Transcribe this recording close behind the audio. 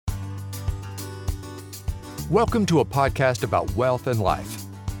Welcome to a podcast about wealth and life.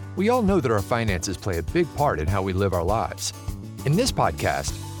 We all know that our finances play a big part in how we live our lives. In this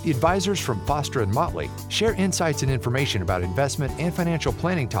podcast, the advisors from Foster & Motley share insights and information about investment and financial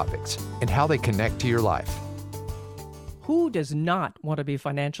planning topics and how they connect to your life. Who does not want to be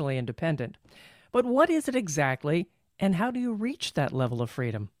financially independent? But what is it exactly, and how do you reach that level of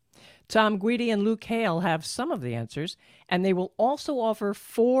freedom? Tom Guidi and Luke Hale have some of the answers, and they will also offer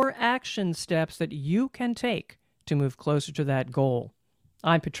 4 action steps that you can take to move closer to that goal.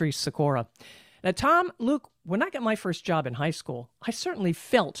 I'm Patrice Sikora. Now, Tom, Luke, when I got my first job in high school, I certainly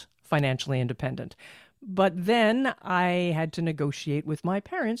felt financially independent. But then I had to negotiate with my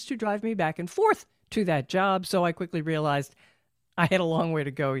parents to drive me back and forth to that job, so I quickly realized I had a long way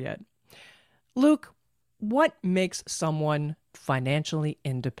to go yet. Luke, what makes someone financially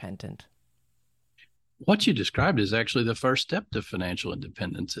independent? What you described is actually the first step to financial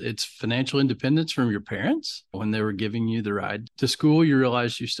independence. It's financial independence from your parents. When they were giving you the ride to school, you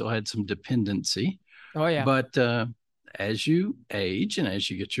realized you still had some dependency. Oh, yeah. But as you age and as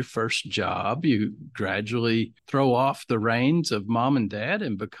you get your first job, you gradually throw off the reins of mom and dad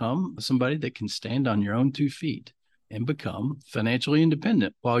and become somebody that can stand on your own 2 feet and become financially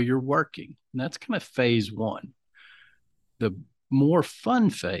independent while you're working. And that's kind of phase 1. The more fun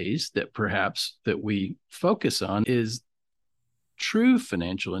phase that perhaps that we focus on is true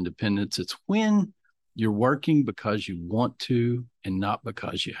financial independence. It's when you're working because you want to and not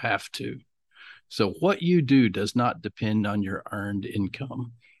because you have to. So what you do does not depend on your earned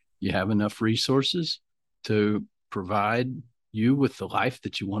income. You have enough resources to provide you with the life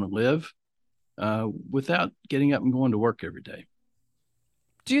that you want to live without getting up and going to work every day.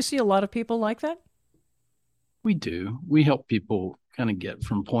 Do you see a lot of people like that? We do. We help people kind of get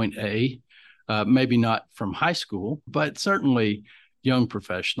from point A, maybe not from high school, but certainly young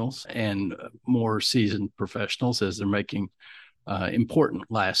professionals and more seasoned professionals as they're making important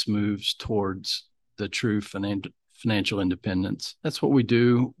last moves towards the true financial independence. That's what we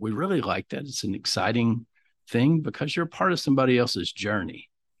do. We really like that. It's an exciting thing because you're a part of somebody else's journey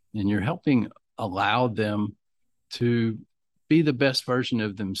and you're helping allow them to be the best version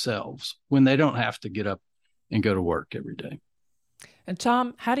of themselves when they don't have to get up and go to work every day. And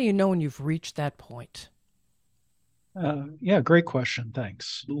Tom, how do you know when you've reached that point? Great question.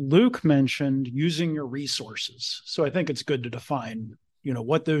 Thanks. Luke mentioned using your resources. So I think it's good to define,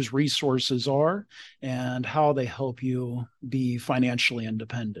 what those resources are and how they help you be financially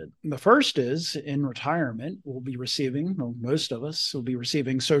independent. The first is in retirement, most of us will be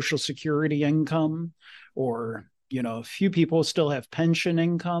receiving Social Security income, or, a few people still have pension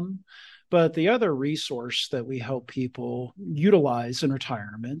income. But the other resource that we help people utilize in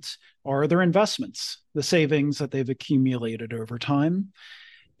retirement are their investments, the savings that they've accumulated over time.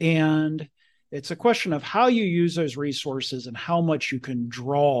 And it's a question of how you use those resources and how much you can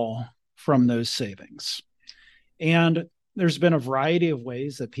draw from those savings. And there's been a variety of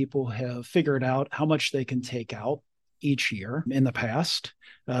ways that people have figured out how much they can take out each year in the past.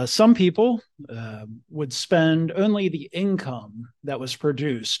 Some people would spend only the income that was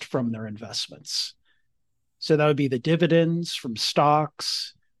produced from their investments. So that would be the dividends from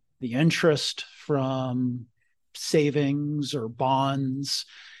stocks, the interest from savings or bonds.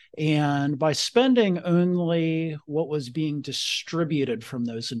 And by spending only what was being distributed from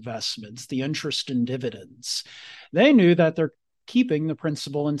those investments, the interest and dividends, they knew that they're keeping the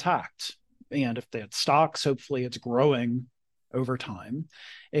principal intact. And if they had stocks, hopefully it's growing over time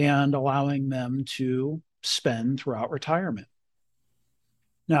and allowing them to spend throughout retirement.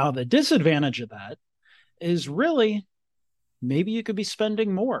 Now, the disadvantage of that is really maybe you could be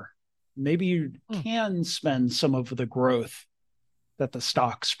spending more. Maybe you can spend some of the growth that the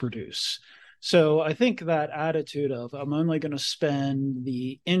stocks produce. So I think that attitude of I'm only going to spend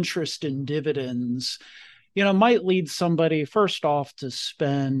the interest and dividends, might lead somebody first off to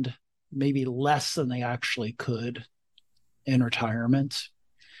spend maybe less than they actually could in retirement.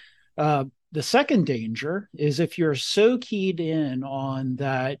 The second danger is if you're so keyed in on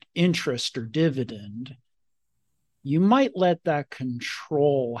that interest or dividend, you might let that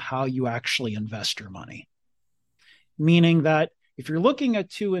control how you actually invest your money. Meaning that if you're looking at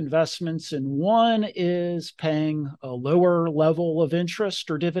 2 investments and one is paying a lower level of interest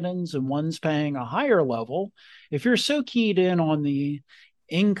or dividends and one's paying a higher level, if you're so keyed in on the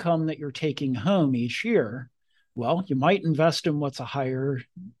income that you're taking home each year, well, you might invest in what's a higher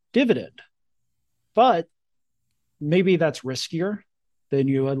dividend, but maybe that's riskier than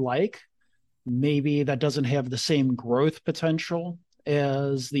you would like. Maybe that doesn't have the same growth potential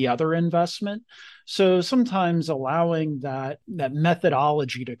as the other investment. So sometimes allowing that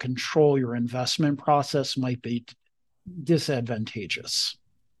methodology to control your investment process might be disadvantageous.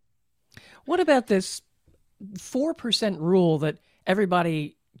 What about this 4% rule that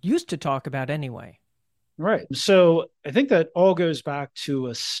everybody used to talk about anyway? Right. So I think that all goes back to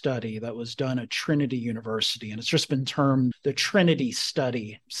a study that was done at Trinity University, and it's just been termed the Trinity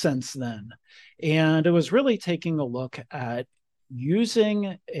study since then. And it was really taking a look at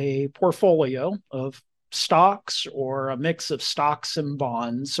using a portfolio of stocks or a mix of stocks and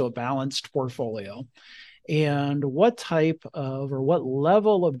bonds, so a balanced portfolio, and what type of or what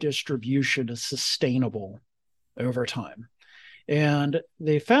level of distribution is sustainable over time. And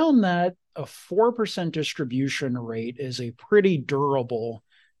they found that a 4% distribution rate is a pretty durable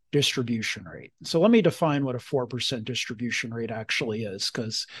distribution rate. So let me define what a 4% distribution rate actually is,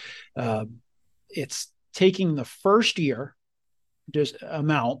 because it's taking the first year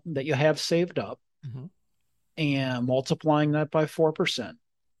amount that you have saved up and multiplying that by 4%.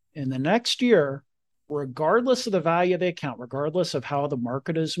 In the next year, regardless of the value of the account, regardless of how the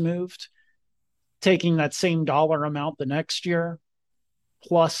market has moved, taking that same dollar amount the next year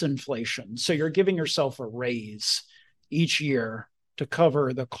plus inflation. So you're giving yourself a raise each year to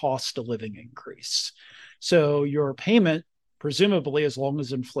cover the cost of living increase. So your payment, presumably, as long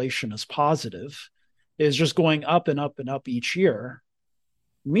as inflation is positive, is just going up and up and up each year.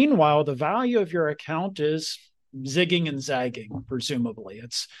 Meanwhile, the value of your account is zigging and zagging, presumably.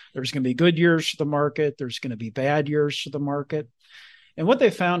 There's going to be good years for the market. There's going to be bad years for the market. And what they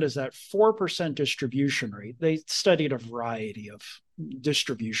found is that 4% distribution rate, they studied a variety of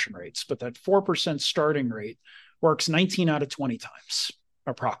distribution rates, but that 4% starting rate works 19 out of 20 times,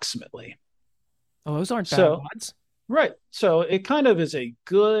 approximately. Oh, those aren't bad odds. Right. So it kind of is a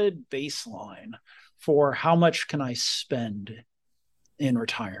good baseline for how much can I spend in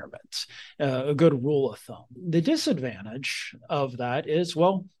retirement, a good rule of thumb. The disadvantage of that is,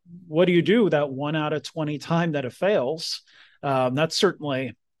 well, what do you do that 1 out of 20 time that it fails? That's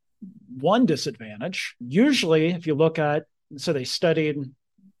certainly one disadvantage. Usually, if you look at, so they studied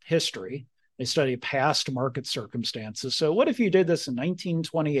history, they studied past market circumstances. So what if you did this in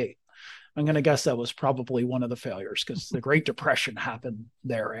 1928? I'm going to guess that was probably one of the failures because the Great Depression happened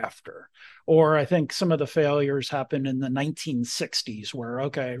thereafter. Or I think some of the failures happened in the 1960s where,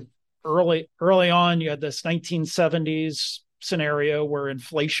 okay, early on, you had this 1970s scenario where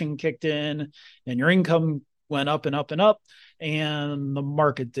inflation kicked in and your income went up and up and up, and the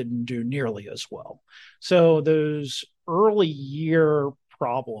market didn't do nearly as well. So those early year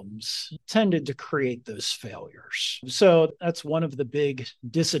problems tended to create those failures. So that's one of the big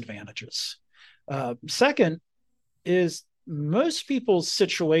disadvantages. Second is most people's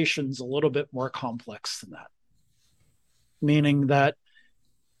situation's a little bit more complex than that, meaning that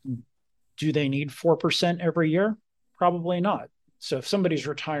do they need 4% every year? Probably not. So if somebody's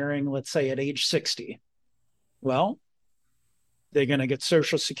retiring, let's say at age 60, well, they're going to get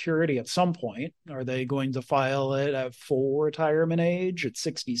Social Security at some point. Are they going to file it at full retirement age at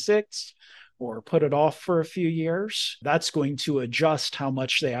 66 or put it off for a few years? That's going to adjust how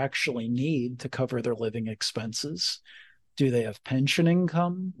much they actually need to cover their living expenses. Do they have pension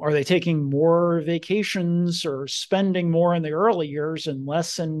income? Are they taking more vacations or spending more in the early years and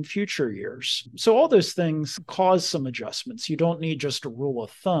less in future years? So all those things cause some adjustments. You don't need just a rule of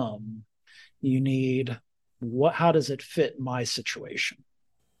thumb. You need how does it fit my situation?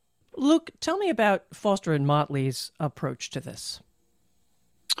 Luke, tell me about Foster and Motley's approach to this.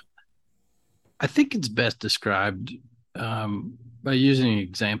 I think it's best described by using an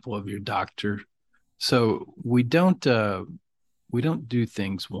example of your doctor. So we don't do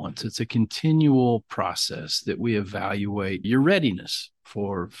things once. It's a continual process that we evaluate your readiness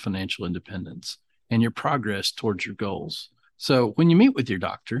for financial independence and your progress towards your goals. So when you meet with your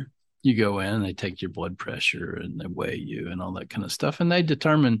doctor, you go in and they take your blood pressure and they weigh you and all that kind of stuff. And they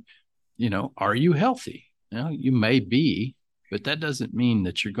determine, are you healthy? You may be, but that doesn't mean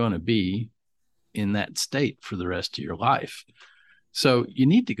that you're going to be in that state for the rest of your life. So you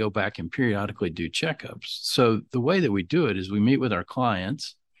need to go back and periodically do checkups. So the way that we do it is we meet with our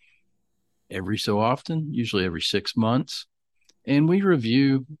clients every so often, usually every 6 months, and we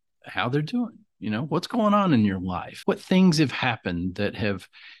review how they're doing. What's going on in your life? What things have happened that have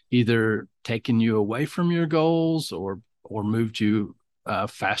either taken you away from your goals or moved you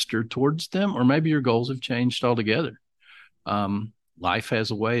faster towards them, or maybe your goals have changed altogether. Life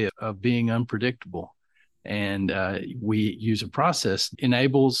has a way of being unpredictable, and we use a process that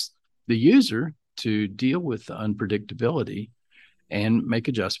enables the user to deal with the unpredictability and make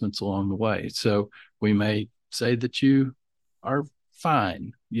adjustments along the way. So we may say that you are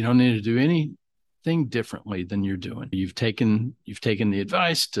fine. You don't need to do anything differently than you're doing. You've taken the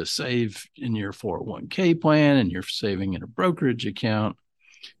advice to save in your 401k plan, and you're saving in a brokerage account,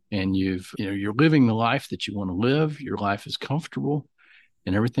 and you're living the life that you want to live. Your life is comfortable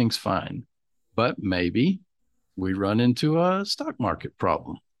and everything's fine. But maybe we run into a stock market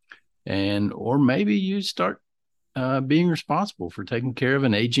problem, or maybe you start being responsible for taking care of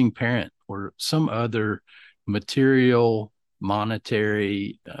an aging parent or some other material,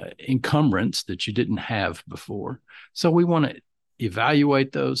 monetary encumbrance that you didn't have before. So we want to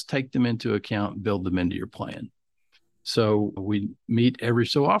evaluate those, take them into account, build them into your plan. So we meet every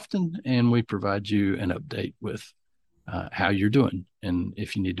so often, and we provide you an update with how you're doing. And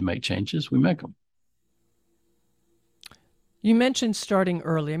if you need to make changes, we make them. You mentioned starting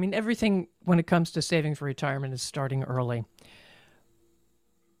early. I mean, everything when it comes to saving for retirement is starting early.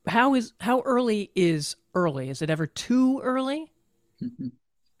 How early is early? Is it ever too early?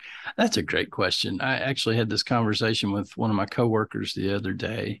 That's a great question. I actually had this conversation with one of my coworkers the other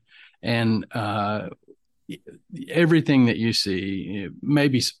day, and everything that you see,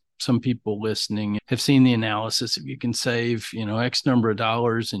 maybe some people listening have seen the analysis. If you can save, X number of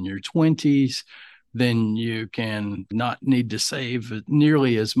dollars in your 20s, then you can not need to save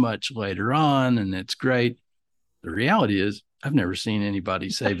nearly as much later on, and it's great. The reality is, I've never seen anybody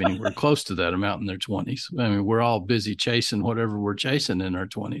save anywhere close to that amount in their 20s. I mean, we're all busy chasing whatever we're chasing in our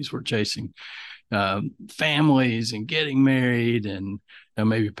 20s. We're chasing families and getting married, and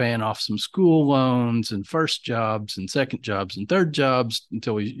maybe paying off some school loans and first jobs and second jobs and third jobs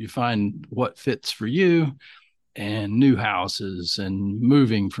until you find what fits for you, and new houses and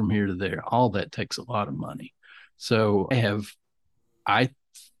moving from here to there. All that takes a lot of money. So I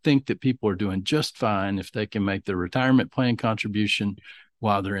think that people are doing just fine if they can make their retirement plan contribution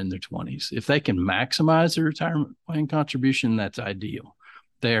while they're in their 20s. If they can maximize their retirement plan contribution, that's ideal.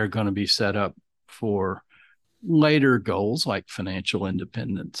 They are going to be set up for later goals like financial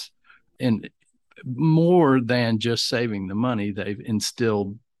independence. And more than just saving the money, they've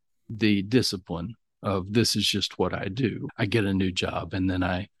instilled the discipline of, this is just what I do. I get a new job, and then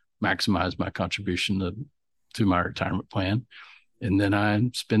I maximize my contribution to my retirement plan, and then I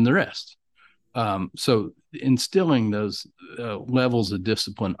spend the rest. So instilling those levels of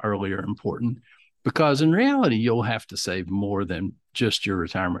discipline early are important, because in reality, you'll have to save more than just your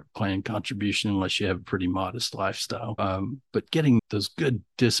retirement plan contribution unless you have a pretty modest lifestyle. But getting those good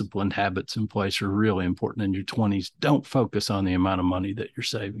disciplined habits in place are really important in your 20s. Don't focus on the amount of money that you're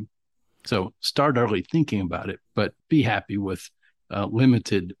saving. So start early thinking about it, but be happy with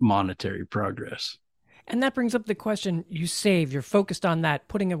limited monetary progress. And that brings up the question, you save, you're focused on that,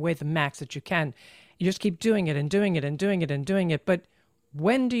 putting away the max that you can. You just keep doing it and doing it and doing it and doing it. But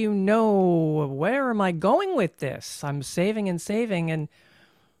when do you know, where am I going with this? I'm saving and saving. And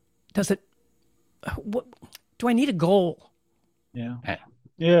do I need a goal? Yeah,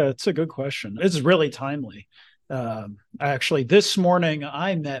 it's a good question. It's really timely. Actually, this morning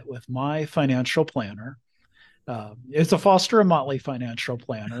I met with my financial planner. It's a Foster & Motley financial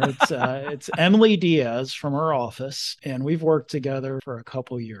planner. It's Emily Diaz from her office, and we've worked together for a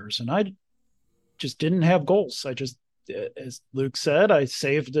couple of years. And I just didn't have goals. I just, as Luke said, I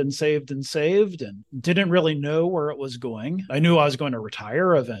saved and saved and saved, and didn't really know where it was going. I knew I was going to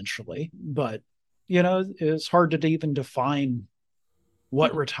retire eventually, but it's hard to even define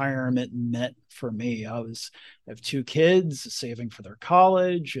what retirement meant for me. I have 2 kids, saving for their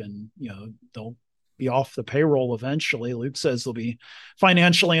college, and they'll be off the payroll eventually. Luke says they'll be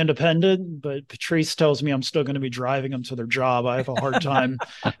financially independent, but Patrice tells me I'm still going to be driving them to their job. I have a hard time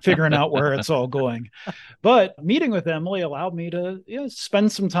figuring out where it's all going. But meeting with Emily allowed me to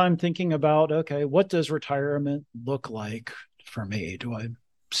spend some time thinking about, okay, what does retirement look like for me? Do I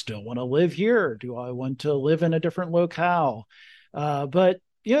still want to live here? Do I want to live in a different locale? But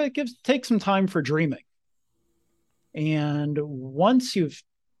it takes some time for dreaming. And once you've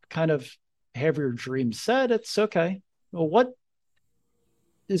kind of have your dream set, it's okay. Well, what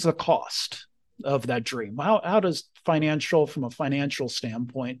is the cost of that dream? How does from a financial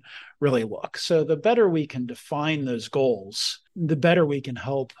standpoint really look? So the better we can define those goals, the better we can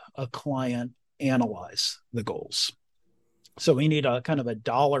help a client analyze the goals. So we need a kind of a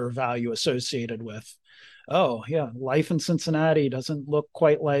dollar value associated with, life in Cincinnati doesn't look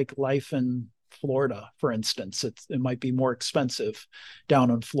quite like life in Florida, for instance. It might be more expensive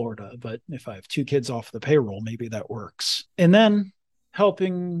down in Florida, but if I have 2 kids off the payroll, maybe that works. And then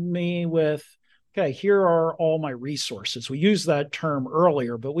helping me with, okay, here are all my resources. We used that term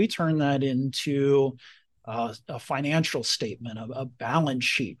earlier, but we turn that into a financial statement, a balance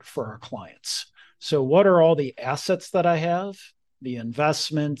sheet for our clients. So what are all the assets that I have? the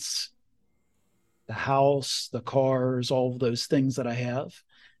investments, the house, the cars, all of those things that I have.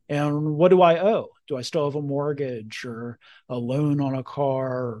 And what do I owe? Do I still have a mortgage or a loan on a car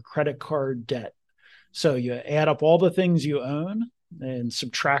or credit card debt? So you add up all the things you own and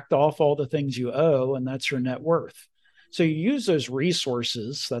subtract off all the things you owe, and that's your net worth. So you use those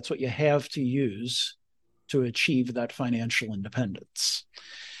resources. That's what you have to use to achieve that financial independence.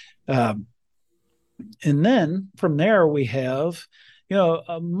 And then from there, we have,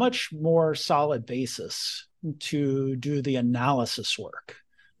 a much more solid basis to do the analysis work,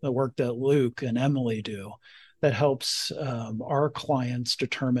 the work that Luke and Emily do, that helps our clients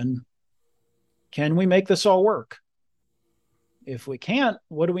determine, can we make this all work? If we can't,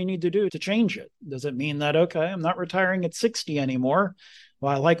 what do we need to do to change it? Does it mean that, okay, I'm not retiring at 60 anymore?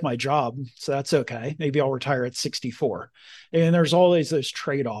 Well, I like my job, so that's okay. Maybe I'll retire at 64. And there's always those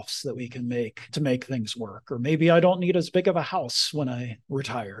trade-offs that we can make to make things work. Or maybe I don't need as big of a house when I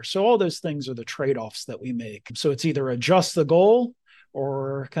retire. So all those things are the trade-offs that we make. So it's either adjust the goal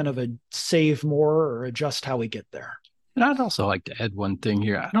or kind of save more or adjust how we get there. And I'd also like to add one thing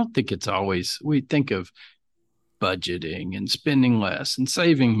here. I don't think it's always, we think of budgeting and spending less and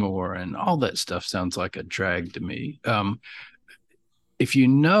saving more, and all that stuff sounds like a drag to me. If you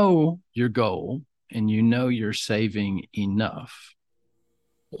know your goal and you know you're saving enough,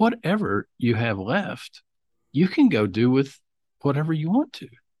 whatever you have left, you can go do with whatever you want to.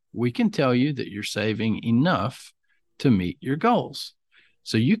 We can tell you that you're saving enough to meet your goals.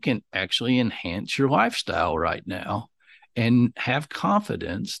 So you can actually enhance your lifestyle right now and have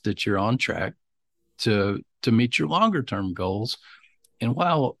confidence that you're on track to meet your longer term goals. And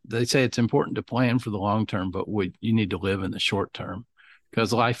while they say it's important to plan for the long term, but you need to live in the short term,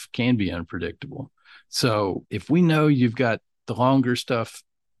 because life can be unpredictable. So if we know you've got the longer stuff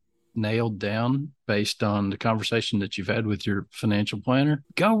nailed down based on the conversation that you've had with your financial planner,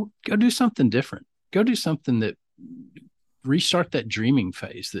 go do something different. Go do something that restart that dreaming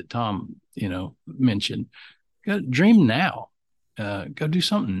phase that Tom, mentioned. Go dream now. Go do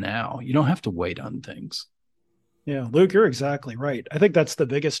something now. You don't have to wait on things. Yeah, Luke, you're exactly right. I think that's the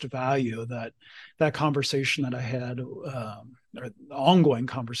biggest value that conversation that I had, or the ongoing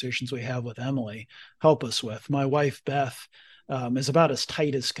conversations we have with Emily help us with. My wife, Beth, is about as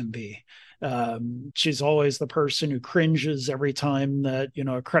tight as can be. She's always the person who cringes every time that,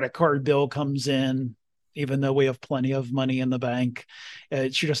 a credit card bill comes in, even though we have plenty of money in the bank.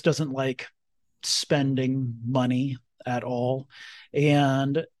 She just doesn't like spending money at all.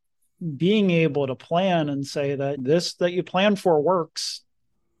 And being able to plan and say that this that you plan for works,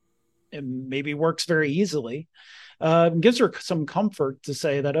 and maybe works very easily, gives her some comfort to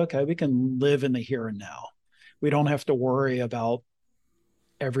say that, okay, we can live in the here and now. We don't have to worry about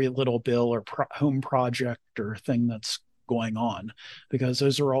every little bill or home project or thing that's going on, because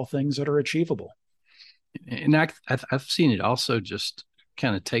those are all things that are achievable. And I've seen it also just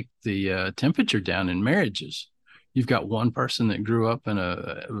kind of take the temperature down in marriages. You've got one person that grew up in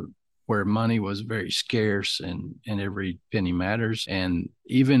where money was very scarce and every penny matters. And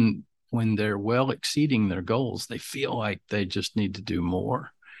even when they're well exceeding their goals, they feel like they just need to do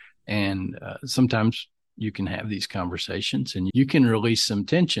more. And sometimes you can have these conversations and you can release some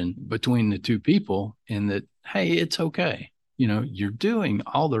tension between the two people in that, hey, it's okay. You're doing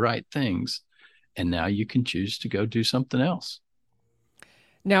all the right things. And now you can choose to go do something else.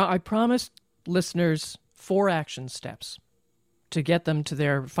 Now, I promised listeners 4 action steps to get them to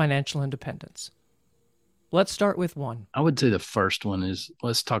their financial independence. Let's start with 1. I would say the first one is,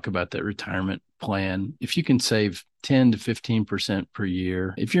 let's talk about that retirement plan. If you can save 10 to 15% per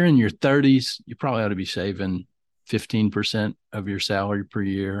year, if you're in your 30s, you probably ought to be saving 15% of your salary per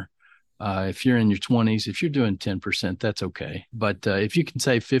year. If you're in your 20s, if you're doing 10%, that's okay. But if you can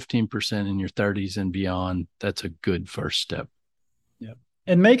save 15% in your 30s and beyond, that's a good first step. Yep.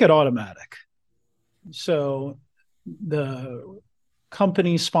 And make it automatic. So the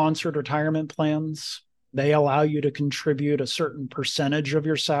company-sponsored retirement plans, they allow you to contribute a certain percentage of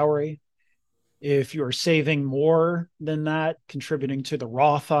your salary. If you're saving more than that, contributing to the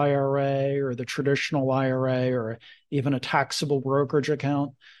Roth IRA or the traditional IRA or even a taxable brokerage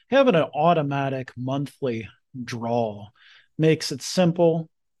account, having an automatic monthly draw makes it simple,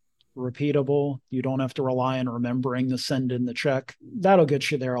 repeatable. You don't have to rely on remembering to send in the check. That'll get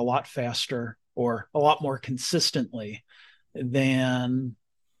you there a lot faster or a lot more consistently than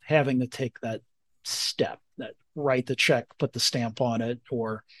having to take that step, that write the check, put the stamp on it,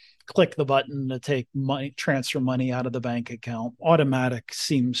 or click the button to take money, transfer money out of the bank account. Automatic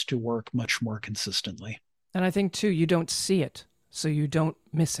seems to work much more consistently. And I think, too, you don't see it, so you don't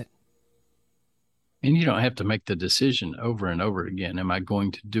miss it. And you don't have to make the decision over and over again. Am I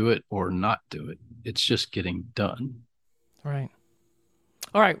going to do it or not do it? It's just getting done. Right.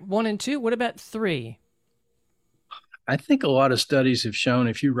 All right. 1 and 2. What about 3? I think a lot of studies have shown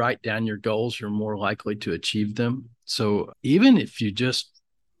if you write down your goals, you're more likely to achieve them. So even if you just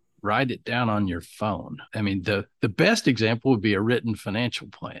write it down on your phone, I mean, the best example would be a written financial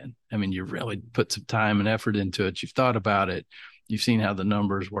plan. I mean, you really put some time and effort into it. You've thought about it. You've seen how the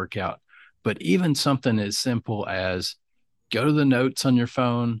numbers work out. But even something as simple as go to the notes on your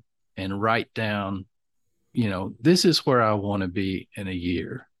phone and write down, this is where I want to be in a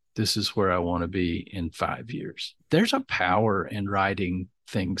year. This is where I want to be in 5 years. There's a power in writing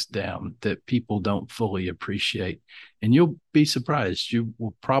things down that people don't fully appreciate. And you'll be surprised. You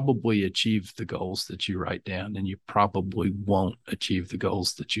will probably achieve the goals that you write down, and you probably won't achieve the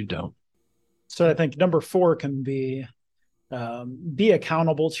goals that you don't. So I think number 4 can be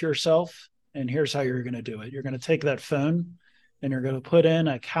accountable to yourself. And here's how you're going to do it. You're going to take that phone and you're going to put in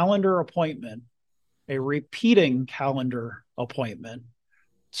a calendar appointment, a repeating calendar appointment,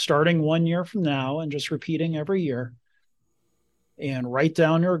 starting 1 year from now and just repeating every year, and write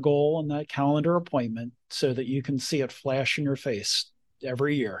down your goal in that calendar appointment so that you can see it flash in your face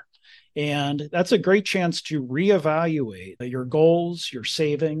every year. And that's a great chance to reevaluate your goals, your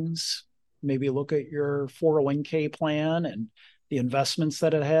savings, maybe look at your 401k plan and the investments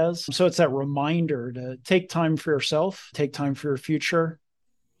that it has. So it's that reminder to take time for yourself, take time for your future,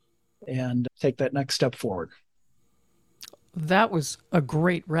 and take that next step forward. That was a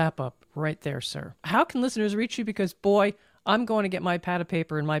great wrap up right there, sir. How can listeners reach you? Because, boy, I'm going to get my pad of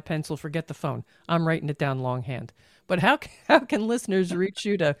paper and my pencil, forget the phone. I'm writing it down longhand. But how can listeners reach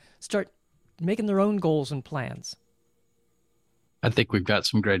you to start making their own goals and plans? I think we've got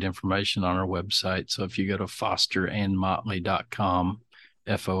some great information on our website. So if you go to fosterandmotley.com,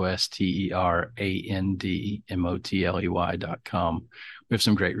 fosterandmotley.com, we have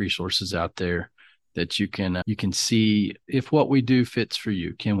some great resources out there that you can see if what we do fits for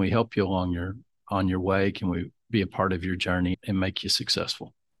you. Can we help you on your way? Can we be a part of your journey and make you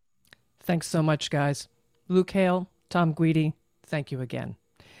successful? Thanks so much, guys. Luke Hale, Tom Guidi, thank you again.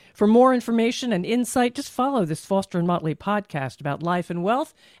 For more information and insight, just follow this Foster and Motley podcast about life and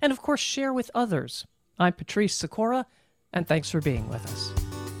wealth, and of course, share with others. I'm Patrice Sikora, and thanks for being with us.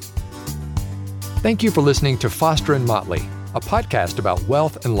 Thank you for listening to Foster and Motley, a podcast about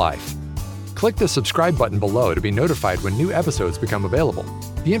wealth and life. Click the subscribe button below to be notified when new episodes become available.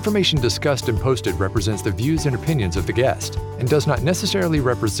 The information discussed and posted represents the views and opinions of the guest and does not necessarily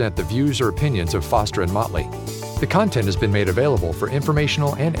represent the views or opinions of Foster and Motley. The content has been made available for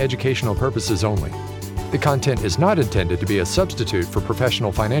informational and educational purposes only. The content is not intended to be a substitute for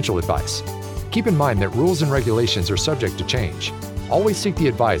professional financial advice. Keep in mind that rules and regulations are subject to change. Always seek the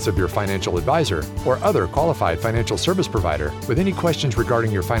advice of your financial advisor or other qualified financial service provider with any questions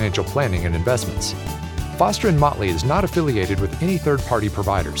regarding your financial planning and investments. Foster and Motley is not affiliated with any third-party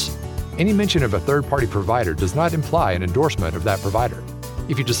providers. Any mention of a third-party provider does not imply an endorsement of that provider.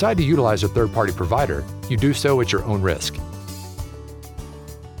 If you decide to utilize a third-party provider, you do so at your own risk.